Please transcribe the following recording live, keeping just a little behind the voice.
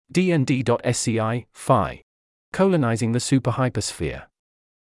D&D.Sci, Phi. Colonizing the SuperHyperSphere.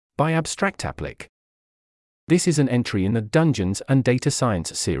 By abstractapplic. This is an entry in the Dungeons and Data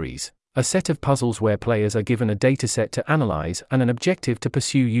Science series, a set of puzzles where players are given a dataset to analyze and an objective to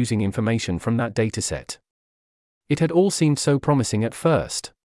pursue using information from that dataset. It had all seemed so promising at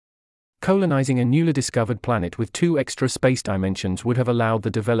first. Colonizing a newly discovered planet with 2 extra space dimensions would have allowed the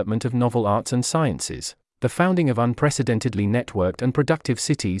development of novel arts and sciences, the founding of unprecedentedly networked and productive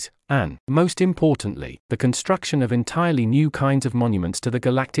cities, and, most importantly, the construction of entirely new kinds of monuments to the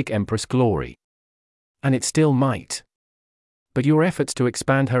Galactic Empress' glory. And it still might. But your efforts to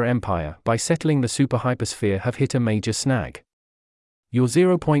expand her empire by settling the SuperHyperSphere have hit a major snag. Your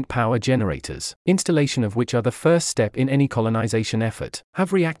zero-point power generators, installation of which are the first step in any colonization effort,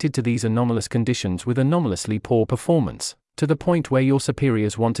 have reacted to these anomalous conditions with anomalously poor performance, to the point where your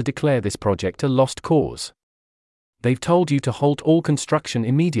superiors want to declare this project a lost cause. They've told you to halt all construction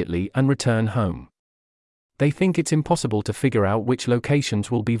immediately and return home. They think it's impossible to figure out which locations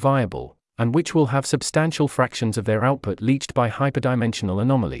will be viable, and which will have substantial fractions of their output leached by hyperdimensional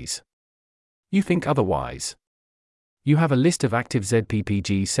anomalies. You think otherwise. You have a list of active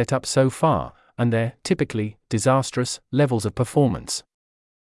ZPPGs set up so far, and their, typically, disastrous, levels of performance.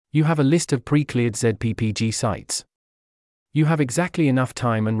 You have a list of pre-cleared ZPPG sites. You have exactly enough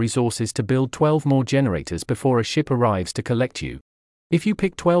time and resources to build 12 more generators before a ship arrives to collect you. If you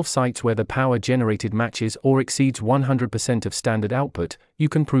pick 12 sites where the power generated matches or exceeds 100% of standard output, you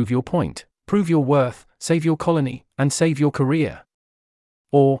can prove your point, prove your worth, save your colony, and save your career.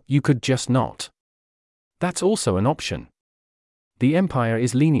 Or, you could just not. That's also an option. The Empire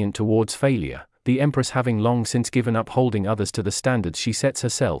is lenient towards failure, the Empress having long since given up holding others to the standards she sets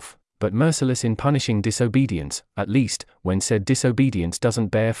herself, but merciless in punishing disobedience, at least, when said disobedience doesn't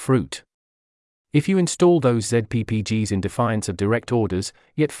bear fruit. If you install those ZPPGs in defiance of direct orders,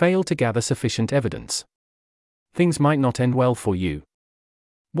 yet fail to gather sufficient evidence, things might not end well for you.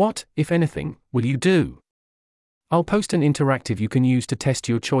 What, if anything, will you do? I'll post an interactive you can use to test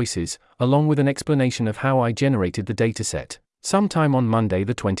your choices, along with an explanation of how I generated the dataset, sometime on Monday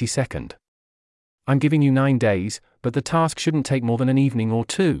the 22nd. I'm giving you 9 days, but the task shouldn't take more than an evening or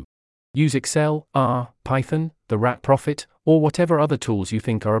 2. Use Excel, R, Python, the Rat Prophet, or whatever other tools you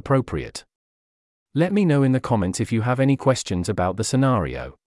think are appropriate. Let me know in the comments if you have any questions about the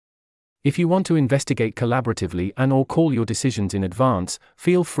scenario. If you want to investigate collaboratively and/or call your decisions in advance,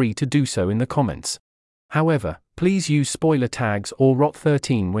 feel free to do so in the comments. However, please use spoiler tags or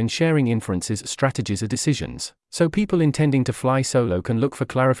ROT13 when sharing inferences, strategies, or decisions, so people intending to fly solo can look for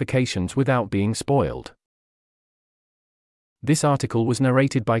clarifications without being spoiled. This article was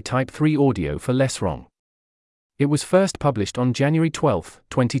narrated by Type 3 Audio for Less Wrong. It was first published on January 12,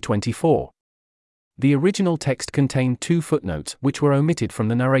 2024. The original text contained 2 footnotes which were omitted from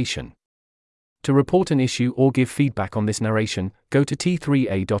the narration. To report an issue or give feedback on this narration, go to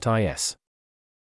t3a.is.